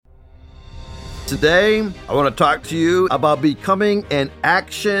Today, I want to talk to you about becoming an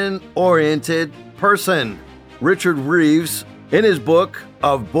action-oriented person. Richard Reeves, in his book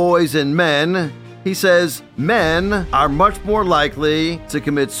of Boys and Men, he says, men are much more likely to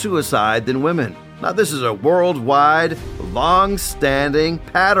commit suicide than women. Now, this is a worldwide, long-standing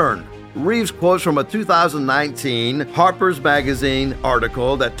pattern. Reeves quotes from a 2019 Harper's Magazine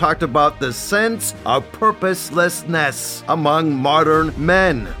article that talked about the sense of purposelessness among modern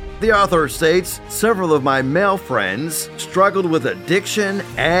men. The author states, several of my male friends struggled with addiction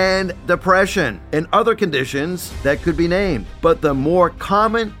and depression and other conditions that could be named. But the more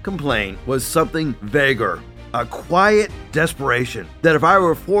common complaint was something vaguer, a quiet desperation that, if I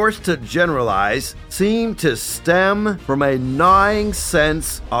were forced to generalize, seemed to stem from a gnawing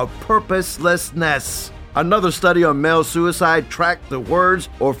sense of purposelessness. Another study on male suicide tracked the words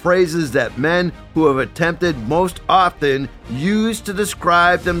or phrases that men who have attempted most often use to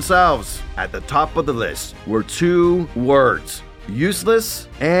describe themselves. At the top of the list were two words: useless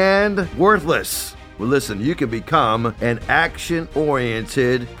and worthless. Well, listen, you can become an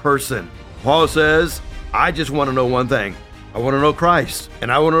action-oriented person. Paul says, I just want to know one thing. I want to know Christ,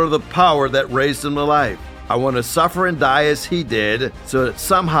 and I want to know the power that raised him to life. I want to suffer and die as he did, so that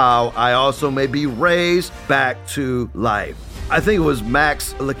somehow I also may be raised back to life. I think it was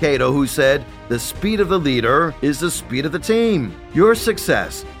Max Lucado who said, the speed of the leader is the speed of the team. Your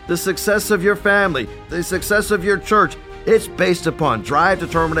success, the success of your family, the success of your church, it's based upon drive,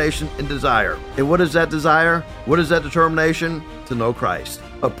 determination, and desire. And what is that desire? What is that determination? To know Christ.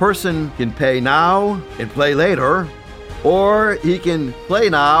 A person can pay now and play later, or he can play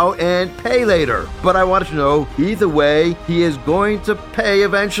now and pay later. But I want you to know, either way, he is going to pay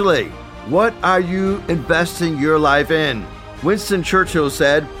eventually. What are you investing your life in? Winston Churchill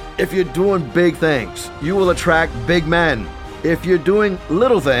said, if you're doing big things, you will attract big men. If you're doing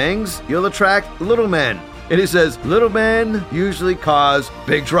little things, you'll attract little men. And he says, little men usually cause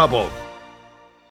big trouble.